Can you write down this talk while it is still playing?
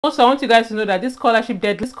Also, I want you guys to know that this scholarship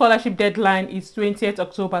deadline is 20th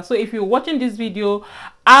October. So if you're watching this video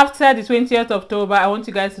after the 20th October, I want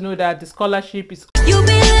you guys to know that the scholarship is... You'll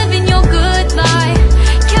be living your good life.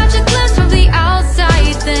 Catch a glimpse from the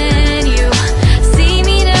outside, then you see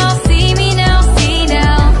me now, see me now, see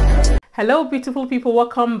now. Hello beautiful people,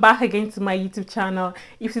 welcome back again to my YouTube channel.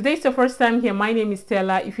 If today is your first time here, my name is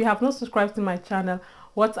Stella. If you have not subscribed to my channel,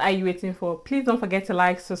 what are you waiting for? Please don't forget to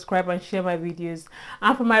like, subscribe and share my videos.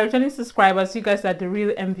 And for my returning subscribers, you guys are the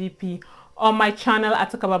real MVP. On my channel, I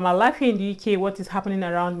talk about my life here in the UK, what is happening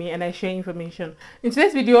around me, and I share information. In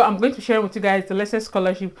today's video, I'm going to share with you guys the latest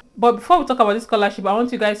scholarship. But before we talk about this scholarship, I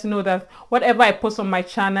want you guys to know that whatever I post on my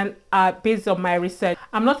channel are based on my research.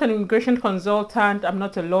 I'm not an immigration consultant, I'm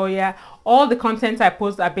not a lawyer. All the content I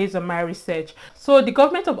post are based on my research. So the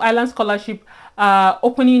Government of Ireland Scholarship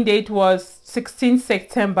opening date was 16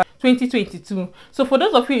 September 2022. So for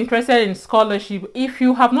those of you interested in scholarship, if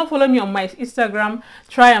you have not followed me on my Instagram,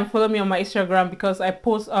 try and follow me on my Instagram, because I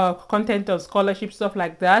post content on scholarship, stuff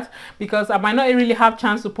like that, because I might not really have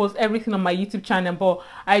chance to post everything on my YouTube channel, but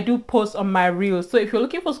I do post on my reels. So if you're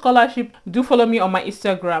looking for scholarship, do follow me on my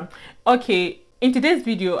Instagram. Okay, in today's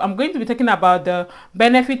video, I'm going to be talking about the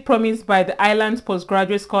benefit promised by the Ireland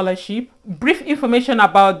Postgraduate Scholarship, brief information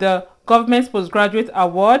about the government's postgraduate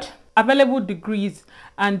award, available degrees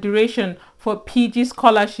and duration for PG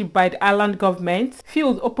scholarship by the Ireland government,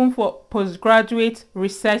 field open for postgraduate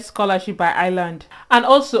research scholarship by Ireland, and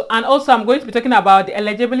also I'm going to be talking about the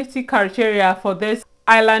eligibility criteria for this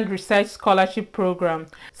Ireland Research Scholarship Program.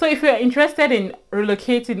 So if you're interested in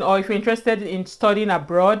relocating, or if you're interested in studying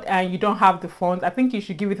abroad and you don't have the funds, I think you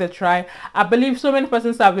should give it a try. I believe so many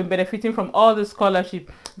persons have been benefiting from all the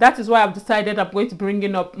scholarship. That is why I've decided I'm going to bring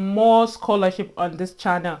in up more scholarship on this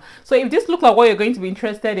channel. So if this looks like what you're going to be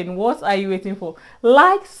interested in, what are you waiting for?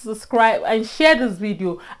 Like, subscribe and share this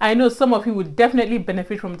video. I know some of you would definitely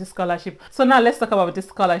benefit from this scholarship. So now let's talk about this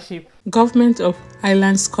scholarship. Government of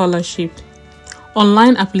Ireland Scholarship.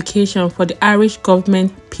 Online application for the Irish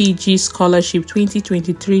Government PG Scholarship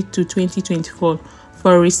 2023 to 2024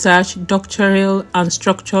 for research, doctoral and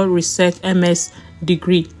structural research MS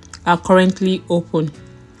degree are currently open.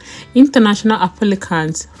 International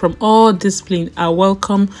applicants from all disciplines are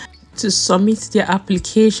welcome to submit their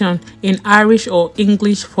application in Irish or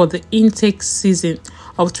English for the intake season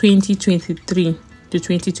of 2023 to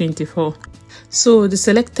 2024. So the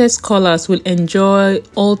selected scholars will enjoy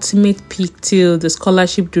ultimate peak till the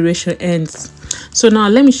scholarship duration ends. So now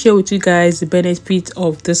let me share with you guys the benefit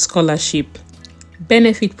of this scholarship.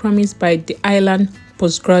 Benefit promised by the Ireland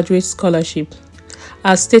Postgraduate Scholarship.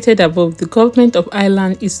 As stated above, the government of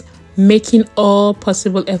Ireland is making all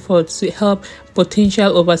possible efforts to help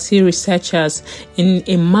potential overseas researchers in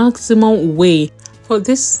a maximum way. For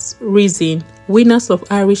this reason, winners of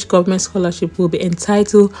Irish government scholarship will be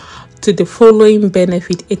entitled to the following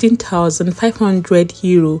benefit: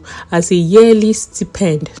 €18,500 as a yearly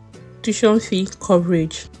stipend, tuition fee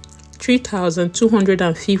coverage,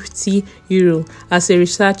 €3,250 as a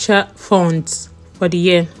researcher funds for the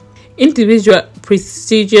year, individual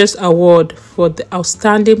prestigious award for the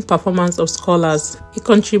outstanding performance of scholars, a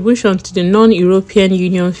contribution to the non-European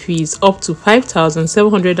Union fees up to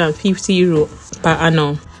 €5,750 per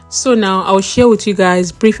annum. So now I'll share with you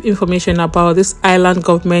guys brief information about this Ireland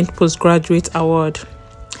Government Postgraduate Award.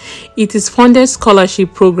 It is funded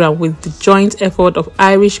scholarship program with the joint effort of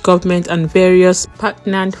Irish government and various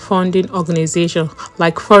partnered funding organizations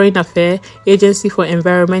like Foreign Affairs, Agency for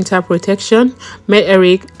Environmental Protection,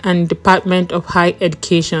 MEDERIC, and Department of Higher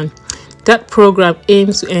Education. That program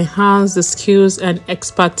aims to enhance the skills and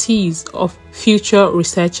expertise of future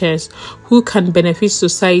researchers who can benefit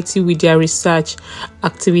society with their research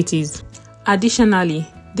activities. Additionally,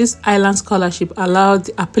 this Ireland scholarship allowed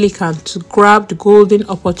the applicant to grab the golden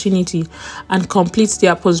opportunity and complete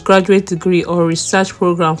their postgraduate degree or research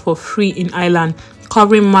program for free in Ireland,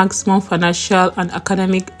 covering maximum financial and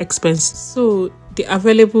academic expenses. So the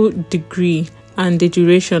available degree and the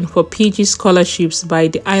duration for PG scholarships by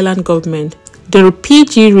the Ireland government. The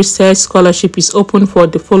PG Research Scholarship is open for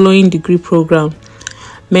the following degree program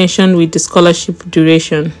mentioned with the scholarship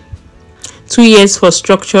duration: 2 years for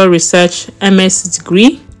structural research MS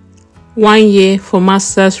degree, 1 year for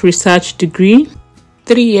master's research degree,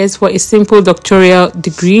 3 years for a simple doctoral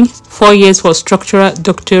degree, 4 years for structural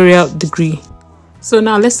doctoral degree. So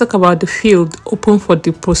now let's talk about the field open for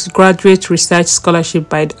the postgraduate research scholarship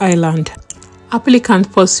by the Ireland. Applicants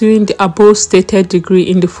pursuing the above stated degree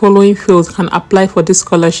in the following fields can apply for this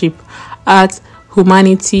scholarship: art,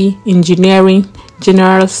 humanity, engineering,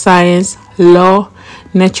 general science, law,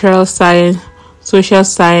 natural science, social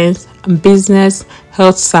science, business,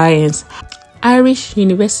 Health Science. Irish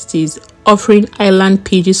universities offering Ireland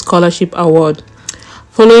PG Scholarship Award.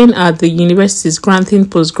 Following are the universities granting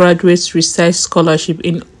postgraduate research scholarship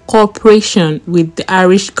in cooperation with the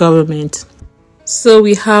Irish government. So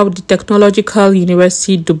we have the Technological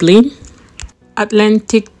University Dublin,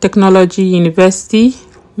 Atlantic Technology University,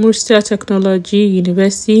 Munster Technology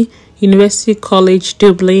University, University College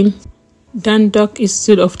Dublin, Dundalk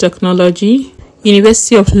Institute of Technology,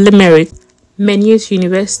 University of Limerick, Maynooth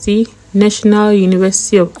University, National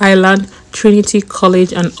University of Ireland, Trinity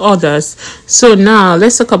College, and others. So now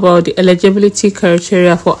let's talk about the eligibility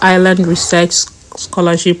criteria for Ireland Research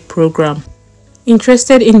Scholarship Program.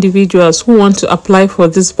 Interested individuals who want to apply for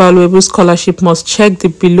this valuable scholarship must check the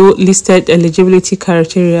below listed eligibility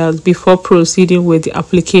criteria before proceeding with the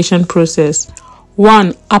application process.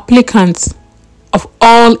 1. Applicants of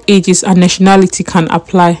all ages and nationality can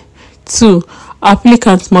apply. 2.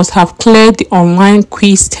 Applicants must have cleared the online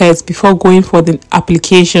quiz test before going for the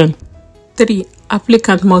application. 3.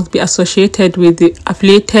 Applicant must be associated with the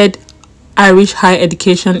affiliated Irish higher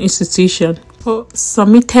education institution. 4.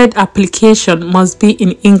 Submitted application must be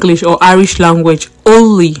in English or Irish language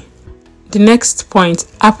only. The next point,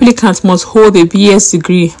 applicants must hold a BS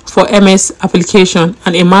degree for MS application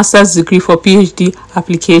and a master's degree for PhD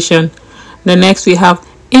application. The next we have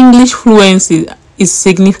English fluency is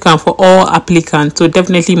significant for all applicants, so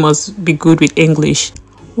definitely must be good with English.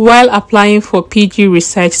 While applying for PG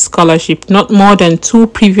research scholarship, not more than 2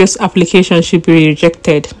 previous applications should be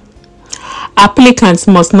rejected. Applicants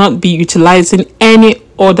must not be utilizing any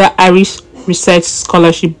other Irish research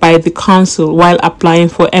scholarship by the council while applying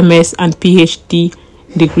for MS and PhD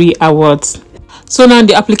degree awards. So now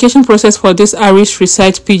the application process for this Irish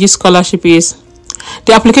research PG scholarship is: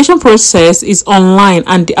 the application process is online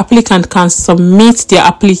and the applicant can submit their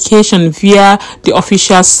application via the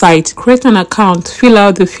official site. Create an account, fill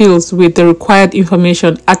out the fields with the required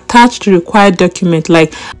information, attach the required document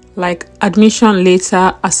like admission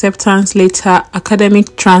letter, acceptance letter,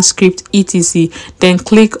 academic transcript, etc. Then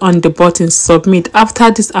click on the button submit.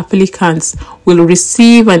 After this, applicants will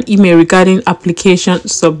receive an email regarding application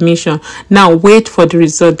submission. Now wait for the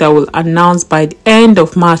result that will announce by the end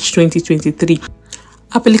of March 2023.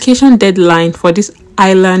 Application deadline for this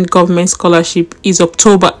Ireland government scholarship is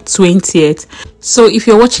October 20th. So if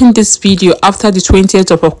you're watching this video after the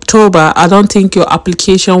 20th of October, I don't think your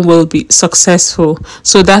application will be successful.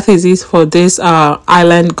 So that is it for this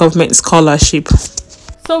Ireland government scholarship.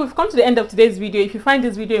 So we've come to the end of today's video. If you find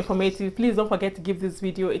this video informative, please don't forget to give this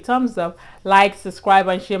video a thumbs up, like, subscribe,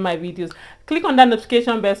 and share my videos. Click on that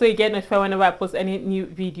notification bell so you get notified whenever I post any new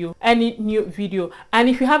video. And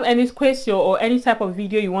if you have any question or any type of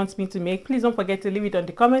video you want me to make, please don't forget to leave it on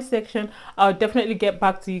the comment section. I'll definitely get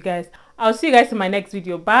back to you guys. I'll see you guys in my next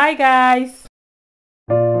video. Bye guys.